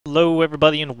Hello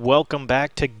everybody and welcome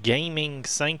back to Gaming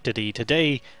Sanctity.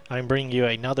 Today I'm bringing you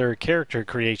another character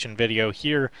creation video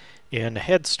here in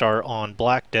Head Start on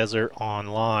Black Desert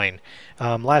Online.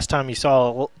 Last time you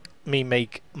saw me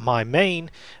make my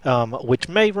main, which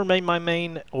may remain my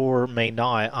main or may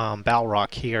not,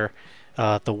 Balrock here,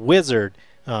 the Wizard.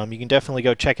 You can definitely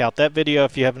go check out that video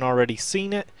if you haven't already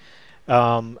seen it.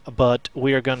 But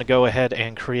we are going to go ahead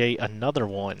and create another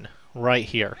one right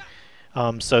here.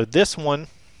 So this one,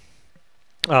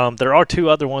 there are two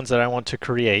other ones that I want to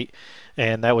create,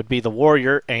 and that would be the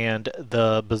Warrior and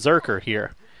the Berserker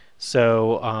here.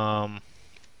 So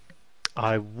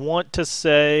I want to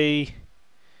say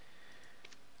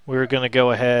we're going to go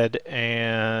ahead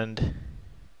and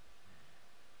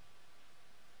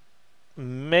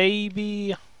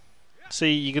maybe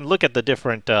see, you can look at the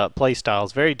different play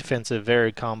styles. Very defensive,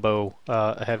 very combo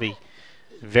heavy,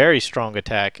 very strong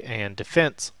attack and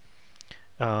defense,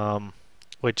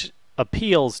 which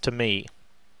appeals to me.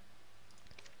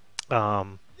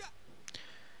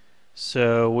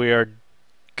 So we are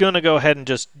gonna go ahead and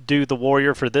just do the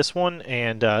Warrior for this one,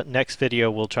 and next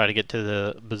video we'll try to get to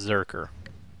the Berserker.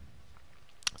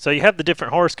 So you have the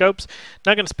different horoscopes.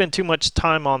 Not going to spend too much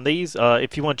time on these.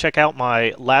 If you want to check out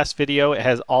my last video, it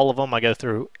has all of them. I go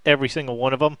through every single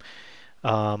one of them,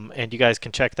 and you guys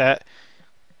can check that.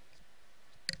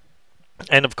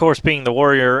 And of course, being the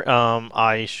Warrior,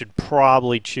 I should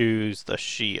probably choose the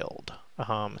shield.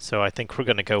 So I think we're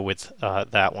going to go with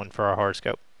that one for our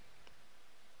horoscope.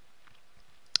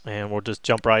 And we'll just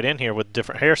jump right in here with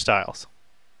different hairstyles.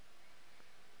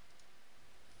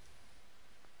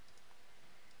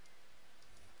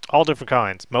 All different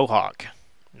kinds. Mohawk.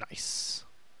 Nice.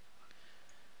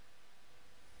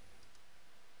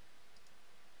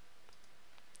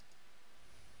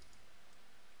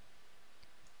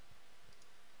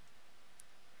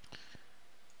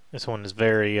 This one is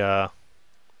very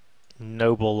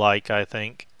noble-like, I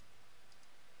think.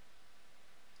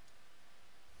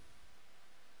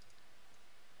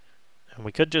 And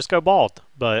we could just go bald,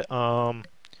 but I'm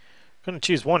going to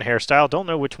choose one hairstyle. Don't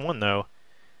know which one, though.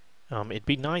 It'd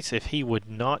be nice if he would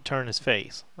not turn his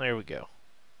face. There we go.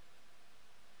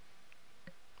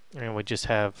 And we just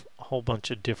have a whole bunch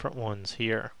of different ones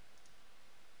here.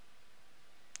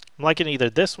 I'm liking either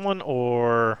this one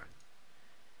or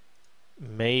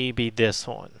maybe this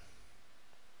one.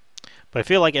 But I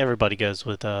feel like everybody goes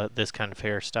with this kind of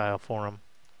hairstyle for him.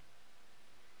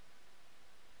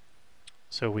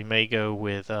 So we may go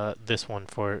with this one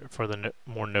for the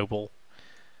more noble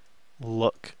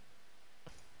look.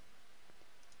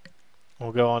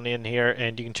 We'll go on in here,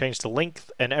 and you can change the length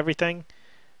and everything,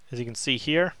 as you can see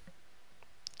here.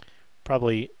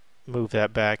 Probably move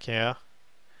that back, yeah.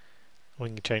 We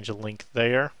can change the length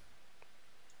there.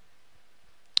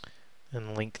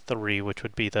 And length 3, which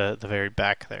would be the very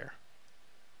back there.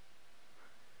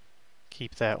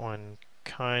 Keep that one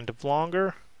kind of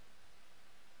longer.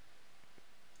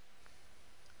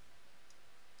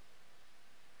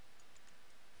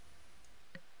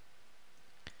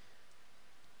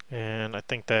 And I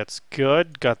think that's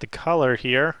good. Got the color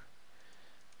here.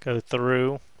 Go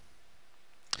through.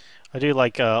 I do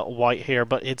like white hair,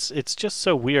 but it's just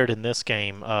so weird in this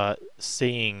game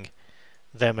seeing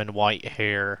them in white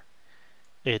hair.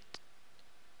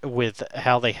 With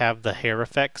how they have the hair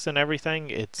effects and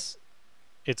everything, it's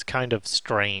kind of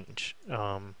strange.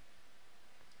 At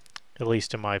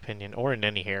least in my opinion, or in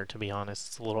any hair, to be honest.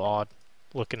 It's a little odd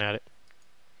looking at it.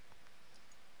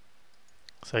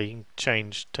 So you can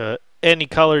change to any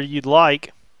color you'd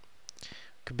like.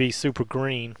 Could be super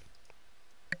green.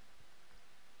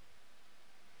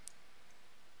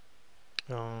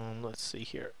 Let's see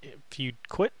here. If you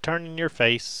quit turning your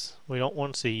face, we don't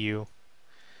want to see you.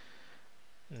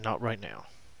 Not right now.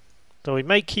 So we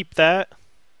may keep that.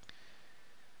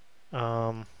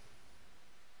 That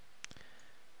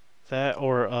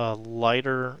or a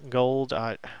lighter gold.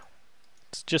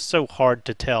 It's just so hard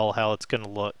to tell how it's going to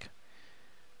look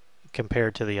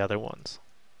compared to the other ones.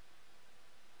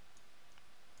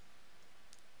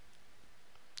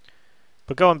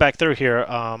 But going back through here,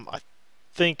 I'm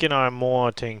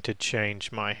wanting to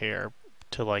change my hair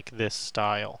to like this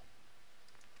style.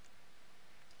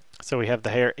 So we have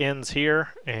the hair ends here,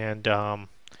 and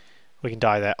we can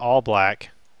dye that all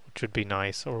black, which would be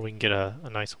nice, or we can get a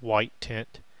nice white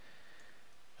tint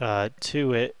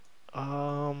to it,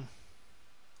 to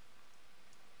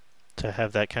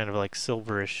have that kind of like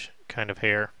silverish kind of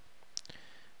hair.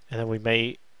 And then we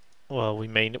may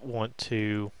want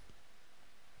to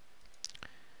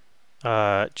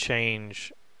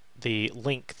change the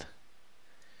length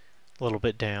a little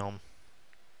bit down.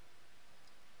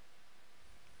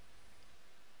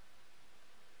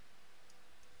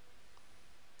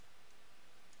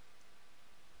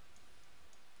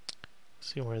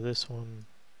 See where this one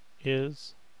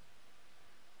is.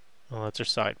 Oh, that's her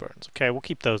sideburns. Okay, we'll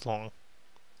keep those long.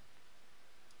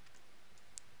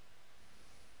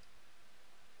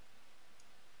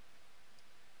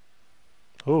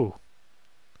 Ooh.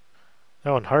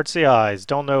 That one hurts the eyes.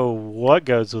 Don't know what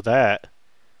goes with that.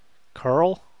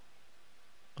 Curl?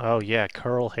 Oh yeah,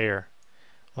 curl hair.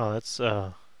 Well,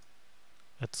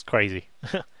 that's crazy.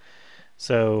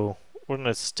 So we're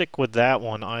gonna stick with that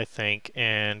one, I think,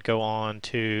 and go on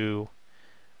to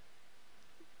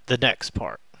the next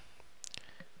part.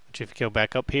 Which, if you go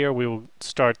back up here, we will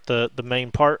start the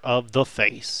main part of the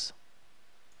face.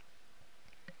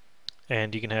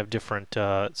 And you can have different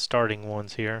starting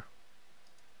ones here.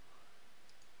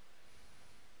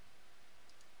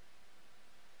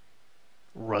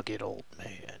 Rugged old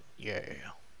man, yeah.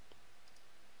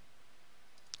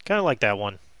 Kind of like that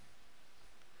one.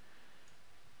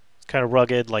 It's kind of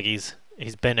rugged, like he's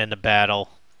been in a battle.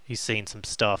 He's seen some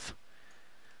stuff.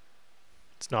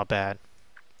 It's not bad.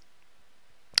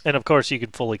 And of course, you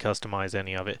can fully customize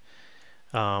any of it.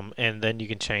 And then you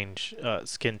can change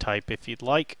skin type if you'd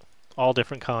like. All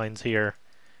different kinds here.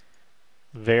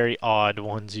 Very odd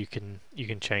ones you can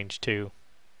change too.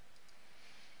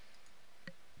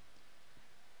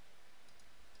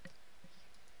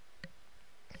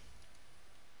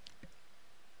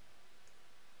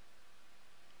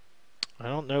 I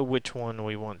don't know which one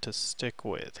we want to stick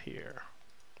with here.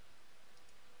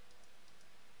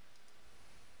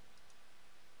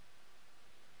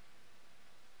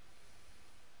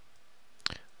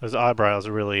 Those eyebrows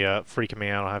are really freaking me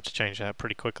out. I'll have to change that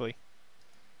pretty quickly.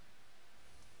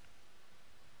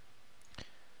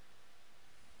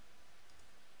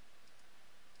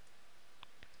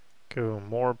 Go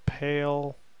more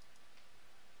pale.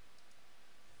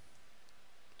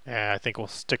 Yeah, I think we'll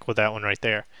stick with that one right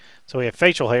there. So we have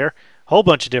facial hair. A whole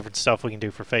bunch of different stuff we can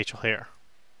do for facial hair.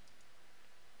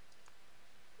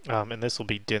 And this will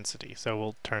be density, so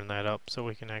we'll turn that up so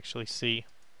we can actually see.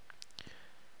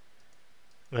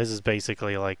 This is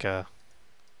basically like a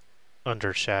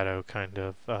undershadow kind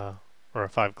of, or a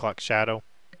 5 o'clock shadow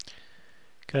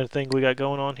kind of thing we got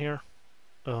going on here.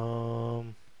 So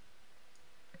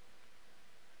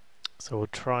we'll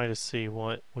try to see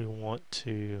what we want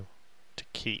to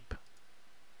keep.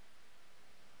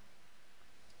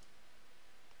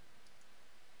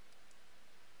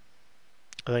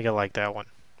 I think I like that one.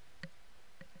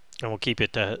 And we'll keep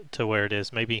it to where it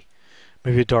is. Maybe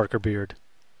a darker beard.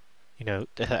 You know,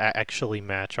 to actually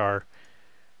match our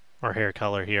hair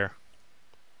color here.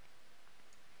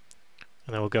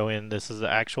 And then we'll go in, this is the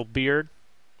actual beard.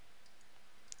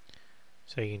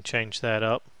 So you can change that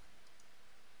up.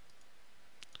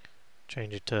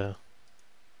 Change it to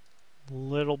a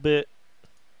little bit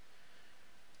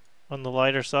on the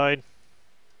lighter side,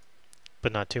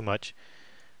 but not too much.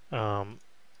 You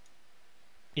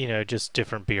know, just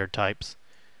different beard types.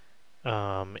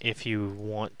 If you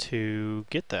want to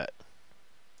get that.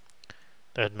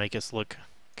 That'd make us look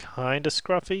kind of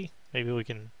scruffy. Maybe we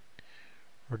can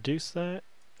reduce that.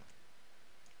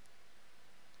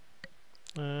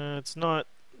 It's not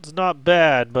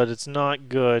bad, but it's not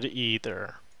good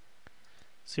either.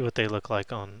 See what they look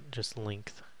like on just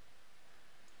length.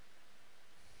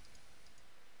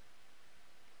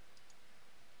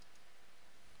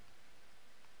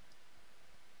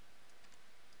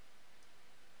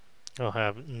 I'll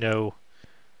have no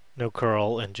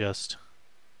curl and just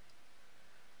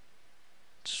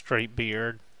straight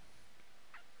beard.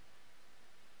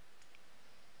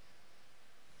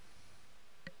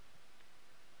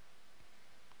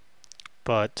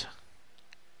 But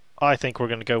I think we're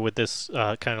going to go with this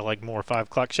kind of like more 5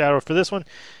 o'clock shadow for this one.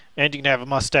 And you can have a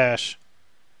mustache.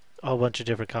 A whole bunch of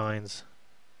different kinds.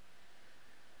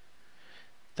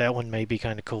 That one may be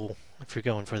kind of cool if you're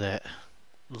going for that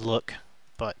look,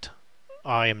 but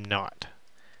I am not.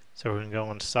 So we're going to go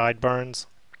on to sideburns.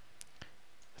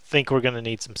 I think we're going to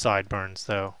need some sideburns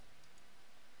though.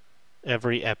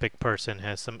 Every epic person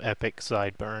has some epic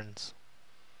sideburns.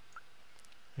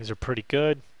 These are pretty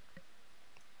good.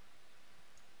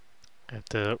 I have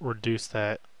to reduce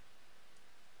that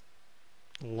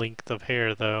length of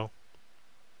hair though.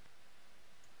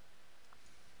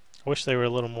 I wish they were a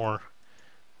little more,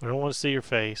 I don't want to see your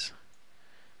face,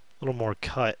 a little more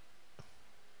cut.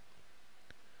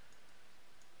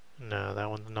 No, that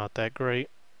one's not that great.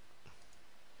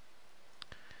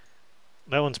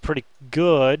 That one's pretty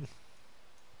good,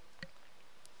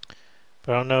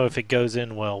 but I don't know if it goes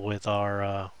in well with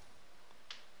our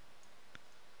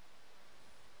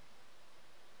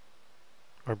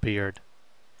beard,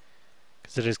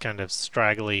 because it is kind of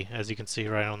straggly, as you can see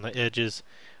right on the edges.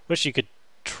 Wish you could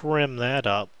trim that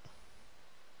up.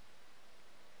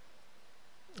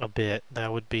 a bit.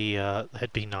 That would be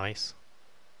that'd be nice.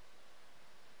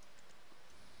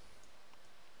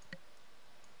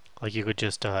 Like you could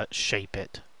just shape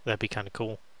it. That'd be kind of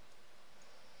cool.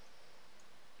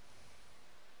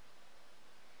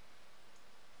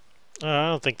 I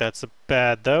don't think that's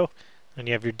bad though. And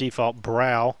you have your default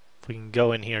brow. If we can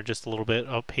go in here just a little bit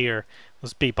up here,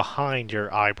 let's be behind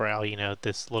your eyebrow. You know,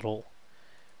 this little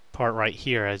part right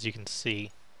here, as you can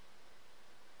see.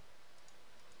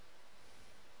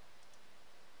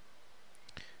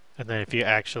 And then if you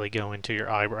actually go into your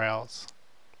eyebrows,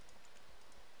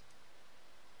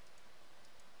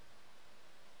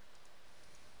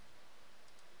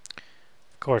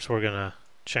 of course we're gonna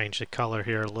change the color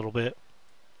here a little bit.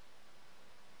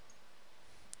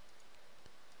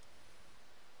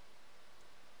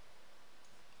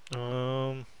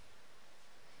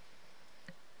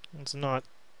 It's not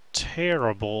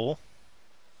terrible.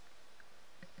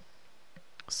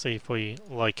 Let's see if we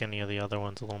like any of the other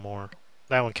ones a little more.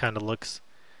 That one kind of looks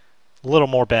a little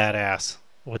more badass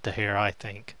with the hair, I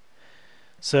think.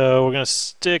 So we're going to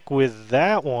stick with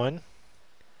that one.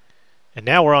 And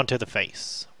now we're on to the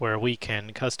face, where we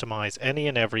can customize any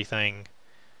and everything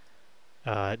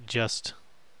just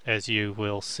as you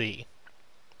will see.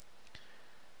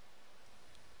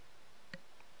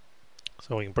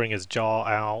 So we can bring his jaw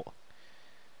out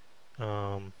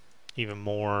even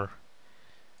more,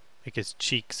 make his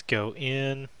cheeks go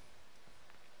in.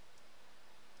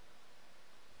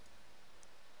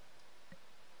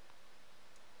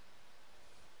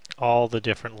 All the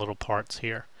different little parts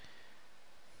here.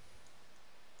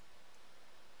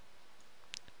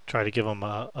 Try to give him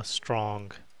a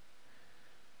strong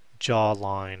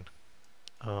jawline.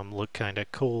 Look kind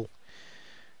of cool.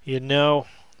 You know,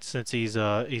 since he's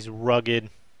rugged,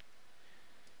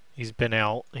 he's been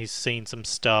out, he's seen some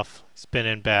stuff, he's been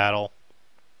in battle.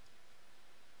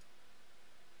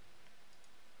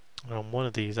 One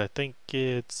of these, I think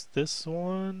it's this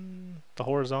one. The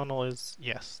horizontal is,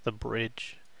 yes, the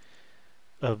bridge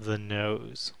of the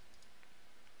nose.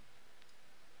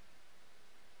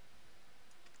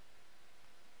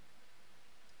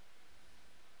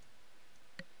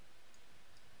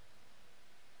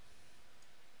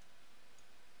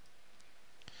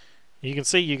 You can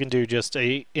see you can do just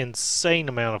a insane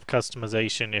amount of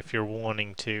customization if you're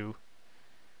wanting to.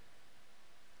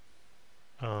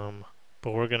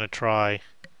 But we're gonna try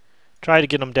to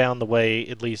get them down the way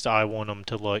at least I want them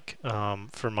to look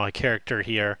for my character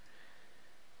here.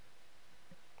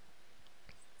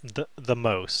 The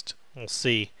most. We'll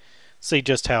see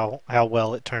just how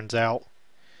well it turns out.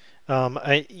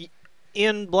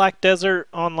 In Black Desert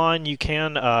Online you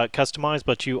can customize,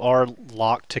 but you are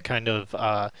locked to kind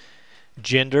of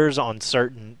genders on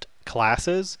certain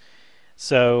classes.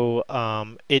 So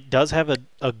it does have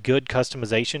a good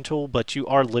customization tool, but you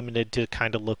are limited to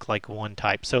kind of look like one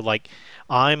type. So like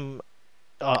I'm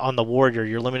on the warrior,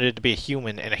 you're limited to be a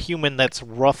human, and a human that's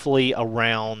roughly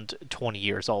around 20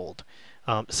 years old.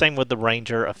 Same with the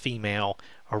ranger, a female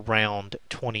around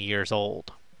 20 years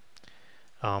old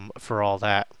for all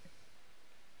that.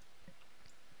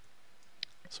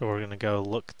 So we're going to go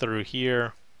look through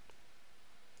here.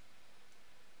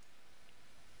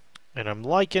 And I'm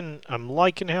liking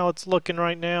how it's looking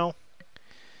right now,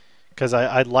 because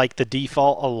I like the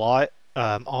default a lot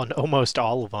on almost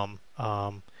all of them,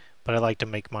 but I like to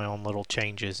make my own little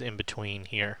changes in between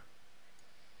here.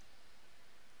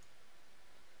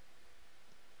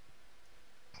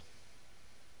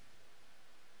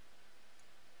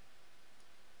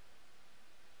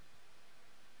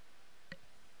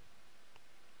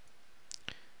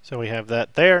 So we have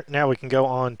that there. Now we can go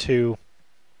on to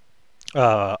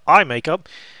eye makeup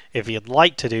if you'd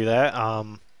like to do that.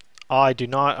 I do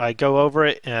not. I go over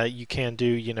it. You can do,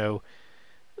 you know,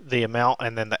 the amount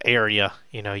and then the area.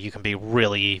 You know, you can be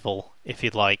really evil if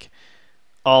you'd like.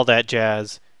 All that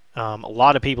jazz. A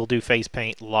lot of people do face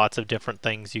paint. Lots of different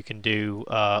things you can do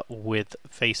with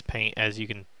face paint, as you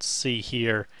can see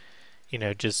here. You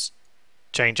know, just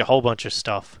change a whole bunch of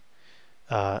stuff.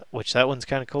 Which that one's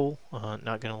kind of cool.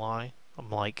 Not gonna lie. I'm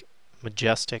like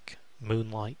majestic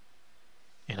moonlight,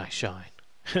 and I shine.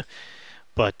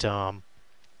 But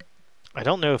I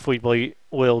don't know if we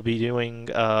will be doing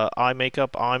eye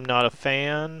makeup. I'm not a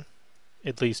fan,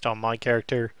 at least on my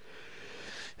character,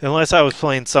 unless I was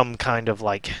playing some kind of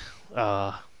like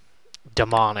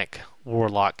demonic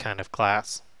warlock kind of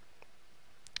class.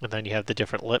 And then you have the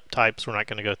different lip types. We're not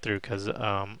going to go through because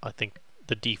I think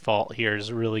the default here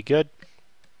is really good.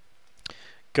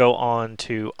 Go on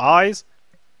to eyes,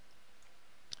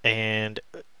 and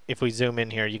if we zoom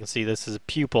in here, you can see this is a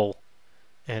pupil,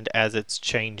 and as it's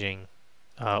changing,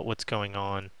 what's going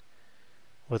on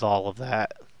with all of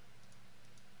that.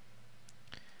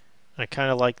 I kind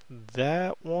of like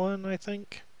that one, I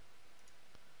think.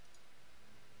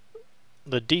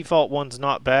 The default one's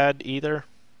not bad either.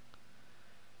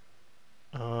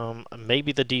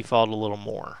 Maybe the default a little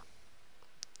more.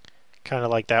 Kind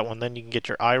of like that one. Then you can get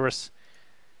your iris.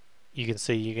 You can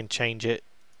see you can change it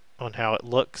on how it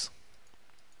looks.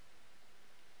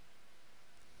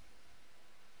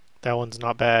 That one's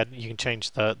not bad. You can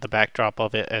change the backdrop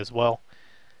of it as well.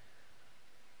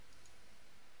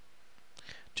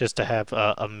 Just to have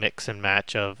a mix and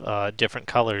match of different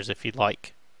colors if you'd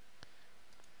like.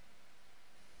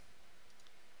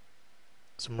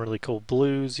 Some really cool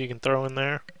blues you can throw in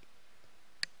there.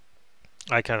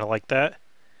 I kind of like that.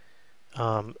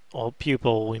 Well,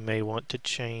 pupil we may want to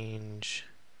change.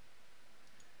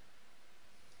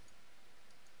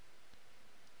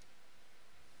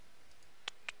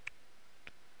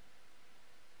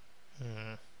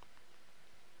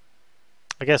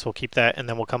 I guess we'll keep that and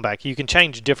then we'll come back. You can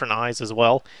change different eyes as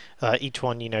well. Each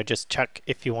one, just check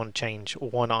if you want to change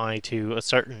one eye to a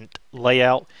certain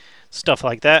layout, stuff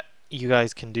like that. You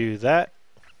guys can do that.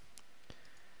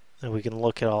 And we can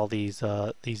look at all these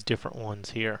different ones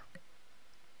here.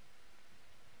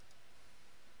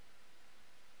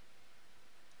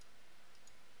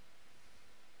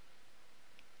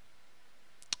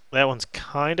 That one's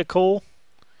kind of cool.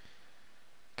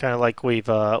 Kind of like we've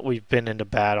been into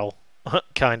battle.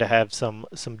 Kind of have some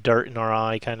dirt in our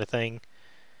eye kind of thing,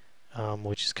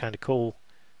 which is kind of cool.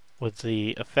 With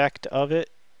the effect of it,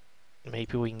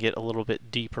 maybe we can get a little bit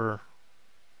deeper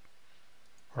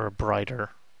or a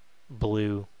brighter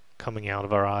blue coming out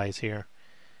of our eyes here.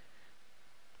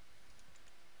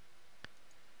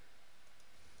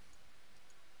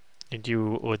 And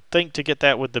you would think to get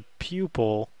that with the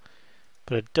pupil,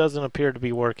 but it doesn't appear to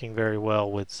be working very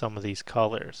well with some of these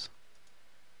colors.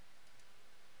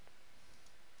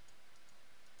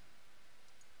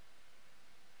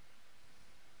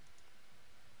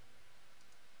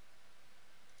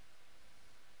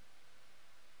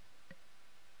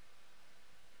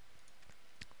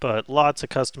 But lots of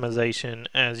customization,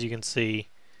 as you can see.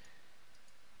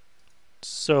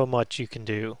 So much you can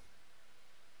do.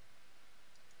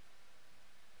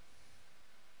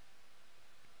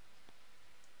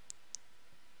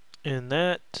 And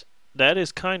that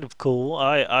is kind of cool.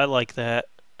 I like that,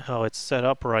 how it's set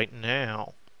up right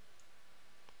now.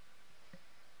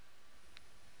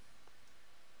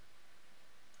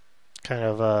 Kind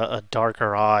of a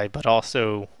darker eye, but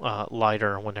also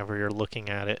lighter whenever you're looking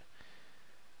at it.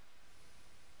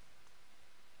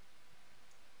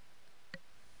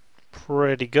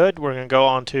 Pretty good. We're going to go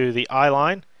on to the eye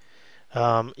line.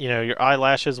 Your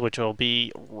eyelashes, which will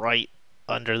be right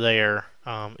under there.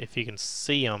 If you can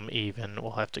see them even,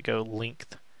 we'll have to go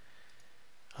length.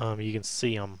 You can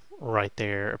see them right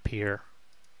there appear.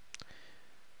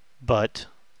 But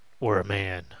we're a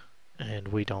man, and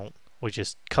we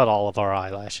just cut all of our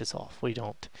eyelashes off. We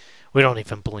don't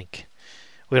even blink.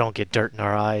 We don't get dirt in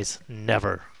our eyes.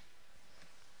 Never.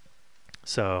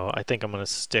 So I think I'm going to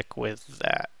stick with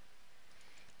that.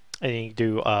 And you can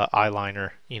do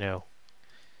eyeliner,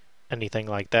 anything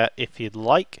like that if you'd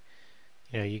like.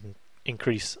 You can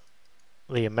increase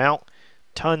the amount.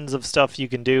 Tons of stuff you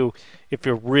can do if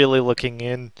you're really looking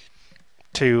in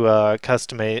to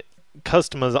customization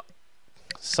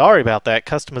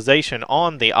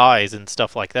on the eyes and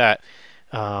stuff like that.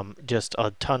 Just a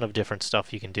ton of different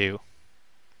stuff you can do.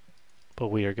 But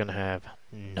we are going to have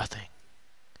nothing.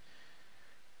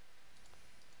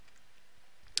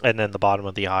 And then the bottom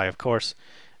of the eye, of course.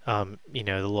 The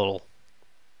little...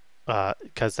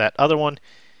 because that other one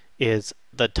is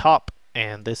the top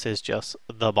and this is just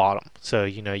the bottom. So,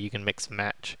 you can mix and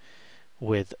match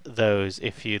with those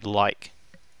if you'd like.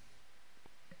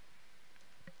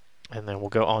 And then we'll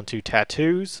go on to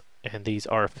tattoos. And these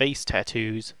are face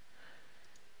tattoos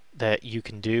that you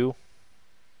can do.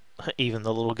 Even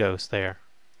the little ghost there.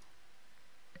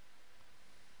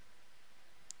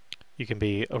 You can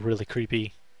be a really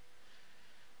creepy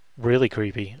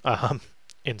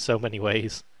in so many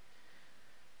ways.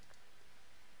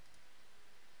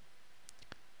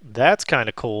 That's kind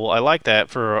of cool. I like that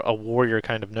for a warrior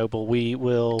kind of noble. We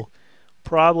will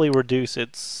probably reduce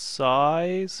its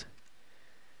size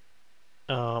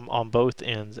on both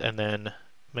ends and then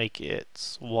make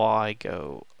its Y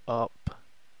go up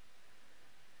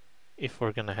if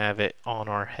we're going to have it on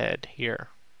our head here.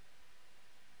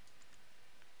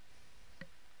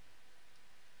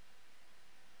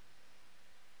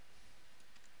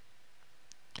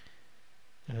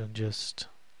 And just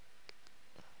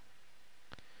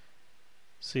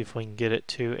see if we can get it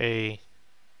to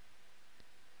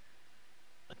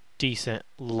decent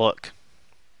look.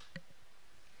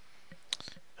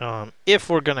 If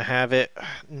we're gonna have it,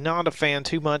 not a fan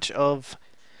too much of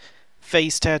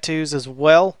face tattoos as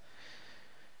well,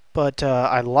 but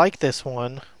I like this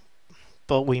one,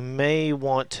 but we may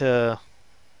want to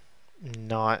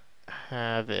not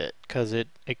have it because it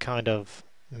kind of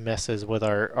messes with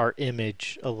our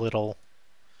image a little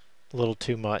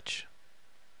too much.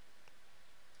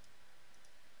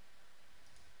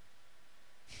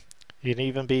 You can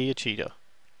even be a cheetah.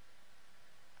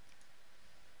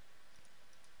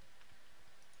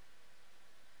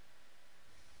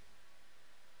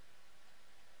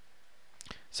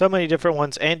 So many different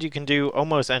ones, and you can do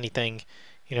almost anything.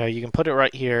 You know, you can put it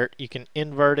right here, you can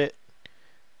invert it,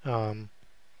 have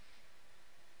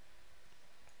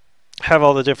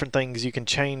all the different things. You can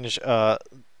change and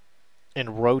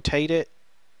rotate it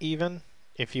even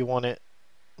if you want it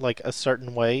like a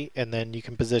certain way, and then you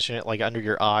can position it like under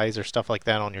your eyes or stuff like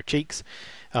that on your cheeks.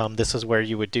 This is where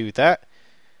you would do that.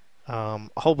 A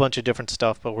whole bunch of different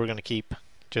stuff, but we're going to keep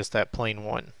just that plain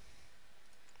one.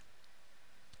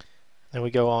 Then we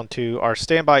go on to our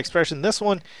standby expression. This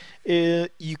one,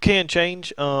 you can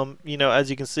change. You know, as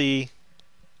you can see,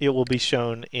 it will be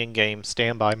shown in-game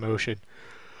standby motion.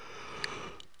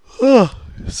 Oh,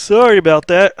 sorry about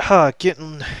that.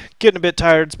 Getting a bit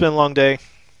tired. It's been a long day.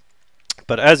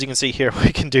 But as you can see here,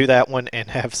 we can do that one and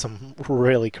have some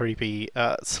really creepy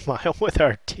smile with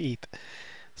our teeth.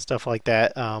 Stuff like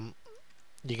that.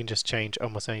 You can just change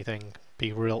almost anything.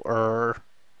 Be real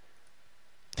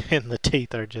and the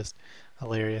teeth are just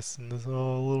hilarious, and it's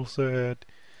all a little sad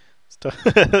stuff.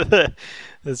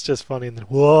 It's just funny. And then,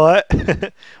 what?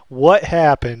 What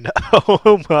happened?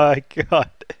 Oh my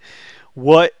god!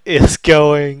 What is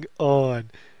going on?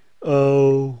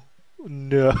 Oh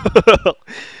no!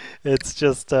 It's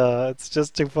just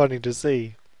too funny to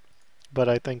see. But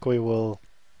I think we'll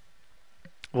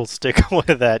stick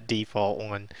with that default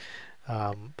one.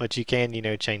 But you can, you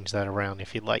know, change that around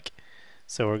if you'd like.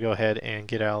 So we'll go ahead and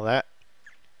get out of that.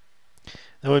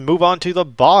 Then we move on to the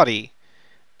body.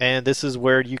 And this is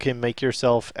where you can make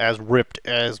yourself as ripped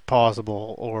as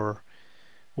possible, or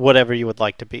whatever you would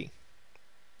like to be.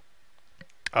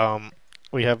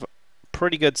 We have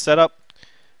pretty good setup.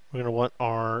 We're going to want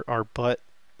our butt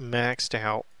maxed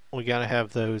out. We got to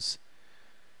have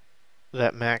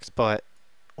that max butt.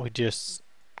 We just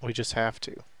have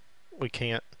to. We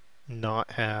can't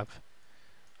not have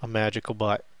a magical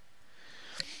butt.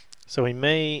 So we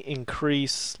may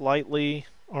increase slightly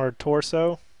our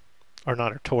torso, or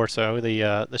not our torso,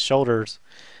 the shoulders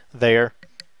there,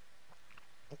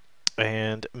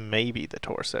 and maybe the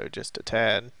torso just a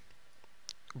tad.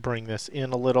 Bring this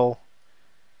in a little,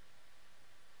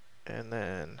 and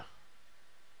then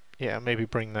yeah, maybe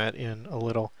bring that in a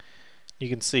little. You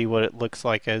can see what it looks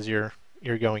like as you're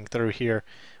going through here.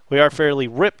 We are fairly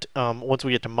ripped. Once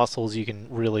we get to muscles, you can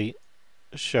really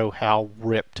show how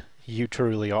ripped you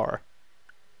truly are.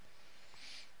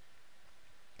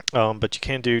 But you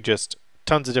can do just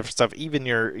tons of different stuff. Even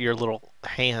your little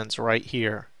hands right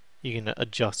here, you can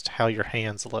adjust how your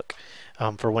hands look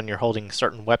for when you're holding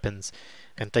certain weapons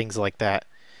and things like that.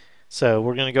 So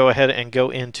we're going to go ahead and go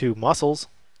into muscles.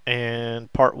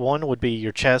 And part one would be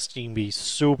your chest. You can be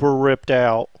super ripped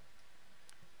out.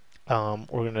 We're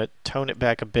going to tone it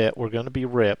back a bit. We're going to be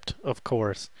ripped, of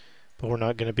course, but we're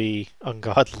not going to be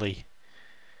ungodly.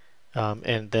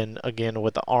 And then again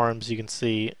with the arms, you can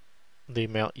see the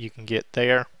amount you can get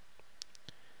there.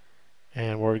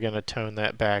 And we're going to tone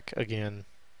that back again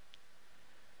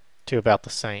to about the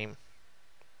same.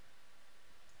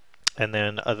 And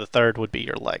then the third would be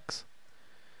your legs.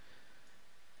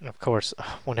 And of course,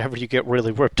 whenever you get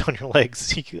really ripped on your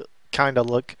legs, you kind of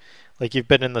look like you've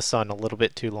been in the sun a little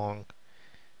bit too long.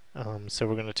 So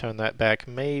we're going to tone that back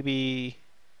maybe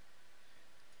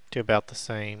to about the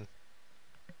same.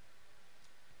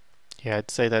 Yeah,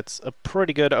 I'd say that's a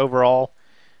pretty good overall.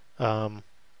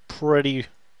 Pretty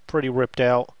ripped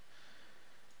out.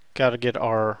 Got to get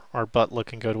our butt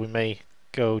looking good. We may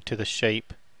go to the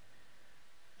shape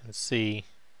and see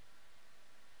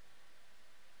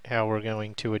how we're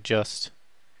going to adjust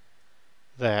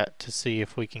that to see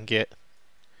if we can get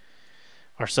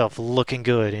ourselves looking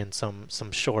good in some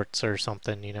shorts or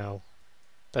something. You know,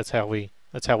 that's how we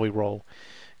roll.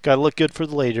 Got to look good for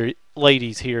the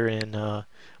ladies here in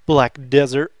Black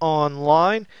Desert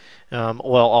Online. Well,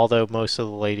 although most of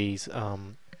the ladies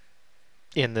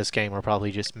in this game are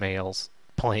probably just males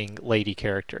playing lady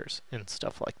characters and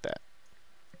stuff like that.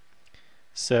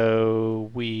 So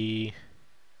we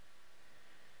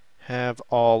have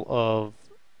all of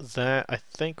that. I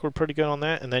think we're pretty good on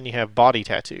that. And then you have body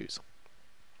tattoos.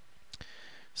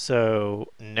 So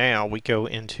now we go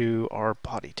into our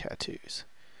body tattoos.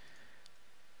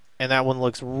 And that one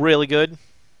looks really good.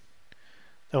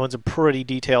 That one's a pretty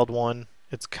detailed one.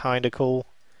 It's kind of cool.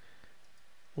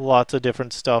 Lots of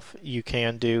different stuff you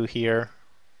can do here.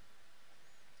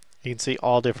 You can see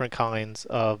all different kinds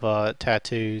of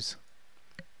tattoos.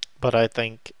 But I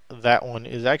think that one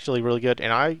is actually really good.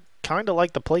 And I kind of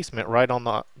like the placement right on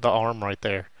the arm right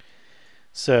there.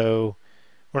 So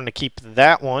we're going to keep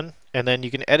that one. And then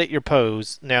you can edit your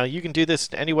pose. Now you can do this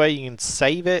any way. You can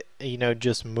save it. You know,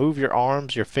 just move your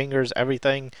arms, your fingers,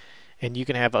 everything. And you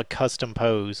can have a custom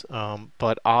pose.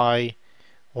 But I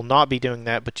will not be doing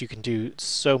that. But you can do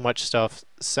so much stuff.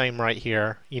 Same right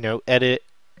here. You know, edit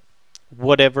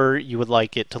whatever you would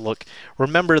like it to look.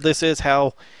 Remember, this is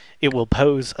how it will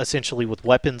pose essentially with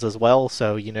weapons as well.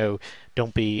 So, you know,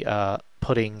 don't be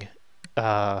putting,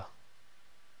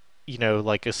 you know,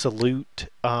 like a salute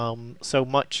so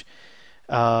much.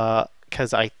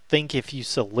 Because I think if you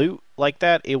salute like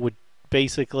that, it would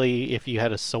basically, if you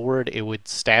had a sword, it would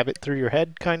stab it through your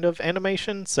head kind of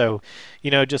animation. So,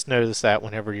 you know, just notice that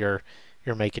whenever you're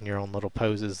making your own little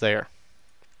poses there.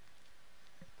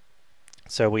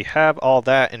 So we have all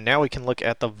that, and now we can look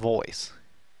at the voice.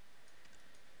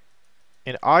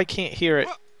 And I can't hear it.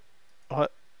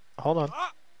 What? Hold on.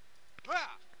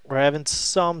 We're having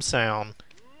some sound.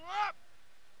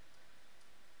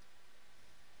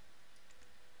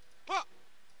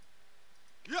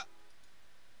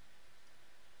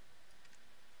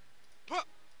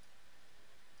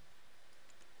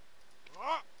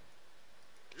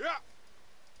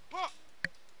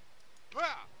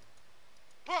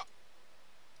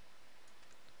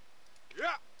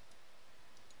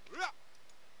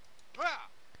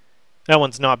 That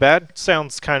one's not bad.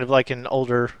 Sounds kind of like an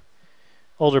older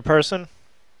person.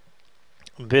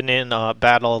 Been in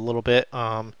battle a little bit. You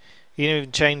can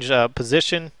even change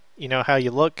position. You know how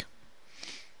you look.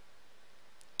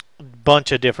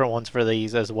 Bunch of different ones for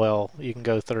these as well. You can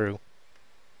go through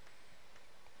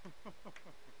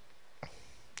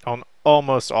on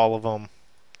almost all of them.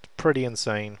 It's pretty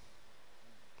insane.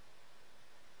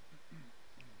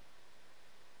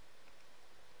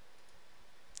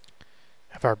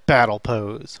 Have our battle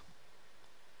pose.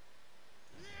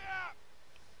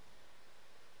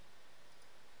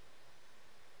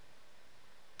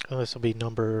 Oh, this will be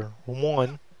number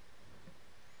 1.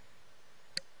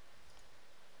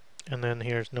 And then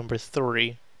here's number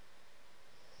 3.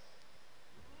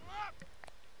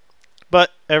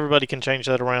 But everybody can change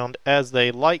that around as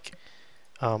they like.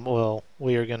 Well,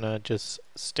 we are going to just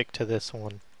stick to this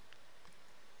one.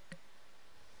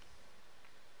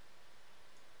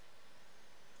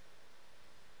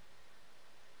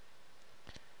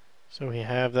 So we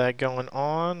have that going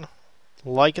on.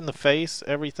 Liking the face,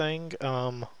 everything,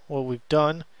 what we've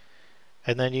done.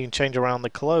 And then you can change around the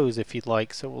clothes if you'd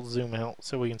like. So we'll zoom out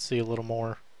so we can see a little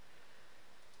more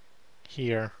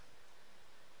here.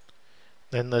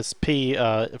 Then this P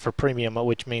for premium,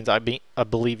 which means I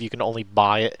believe you can only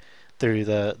buy it through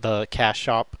the cash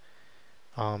shop.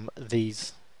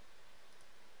 These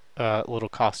little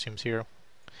costumes here,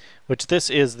 which this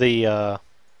is the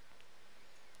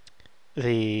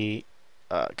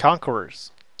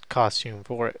Conqueror's costume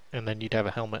for it, and then you'd have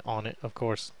a helmet on it, of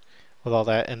course, with all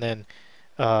that. And then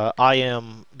I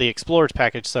am the Explorer's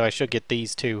package, so I should get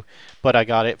these two, but I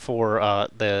got it for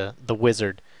the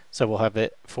Wizard. So we'll have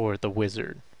it for the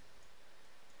Wizard.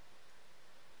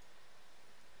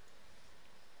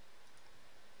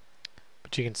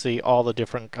 But you can see all the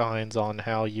different kinds on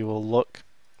how you will look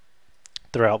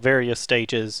throughout various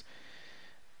stages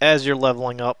as you're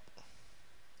leveling up.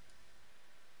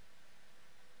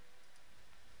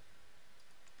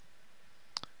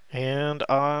 And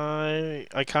I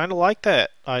kind of like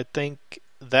that. I think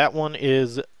that one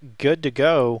is good to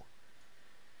go.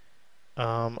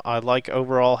 I like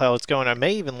overall how it's going. I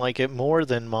may even like it more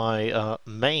than my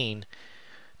main.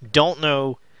 Don't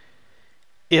know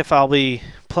if I'll be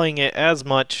playing it as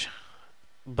much,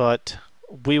 but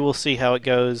we will see how it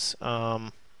goes.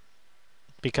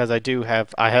 Because I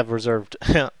have reserved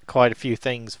quite a few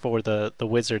things for the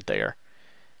Wizard there,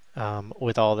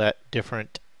 with all that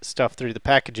different stuff through the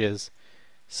packages.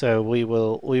 So we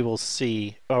will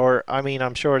see. Or I mean,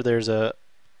 I'm sure there's a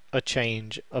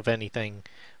change of anything.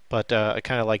 But I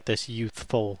kind of like this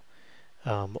youthful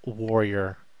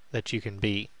warrior that you can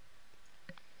be.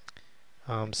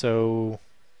 So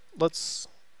let's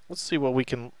see what we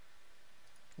can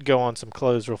go on some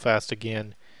clothes real fast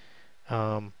again,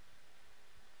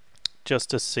 just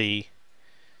to see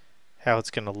how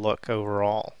it's going to look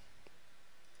overall.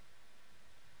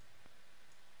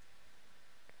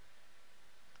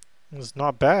 It's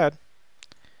not bad.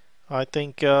 I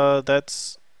think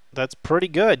that's pretty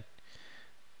good.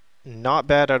 Not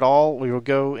bad at all. We will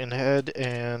go ahead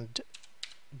and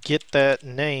get that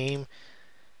name.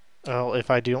 Well,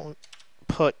 if I don't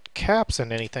put caps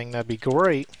in anything, that'd be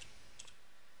great.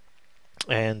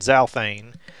 And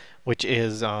Zalthane, which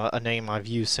is a name I've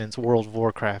used since World of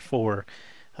Warcraft for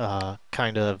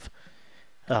kind of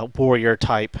warrior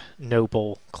type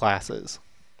noble classes.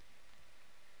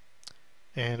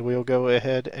 And we'll go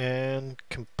ahead and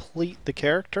complete the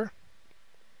character.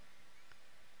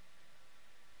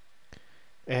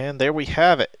 And there we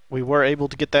have it. We were able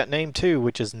to get that name too,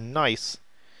 which is nice.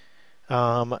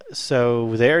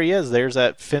 So there he is. There's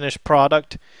that finished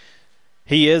product.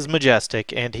 He is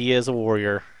majestic and he is a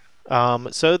warrior.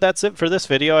 So that's it for this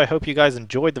video. I hope you guys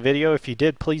enjoyed the video. If you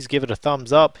did, please give it a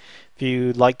thumbs up. If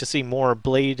you'd like to see more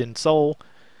Blade and Soul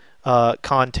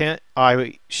content,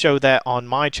 I show that on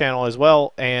my channel as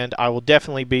well, and I will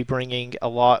definitely be bringing a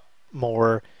lot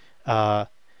more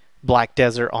Black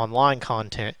Desert Online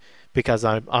content because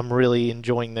I'm really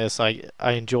enjoying this. I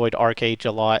enjoyed Arcade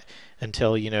a lot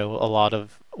until, you know, a lot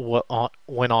of what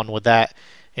went on with that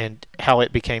and how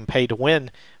it became pay to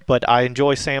win. But I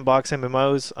enjoy sandbox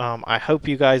MMOs. I hope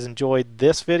you guys enjoyed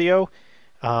this video.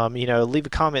 You know, leave a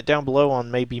comment down below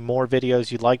on maybe more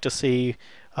videos you'd like to see,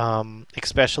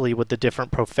 especially with the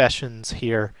different professions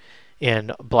here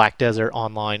in Black Desert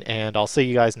Online. And I'll see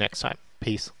you guys next time.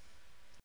 Peace.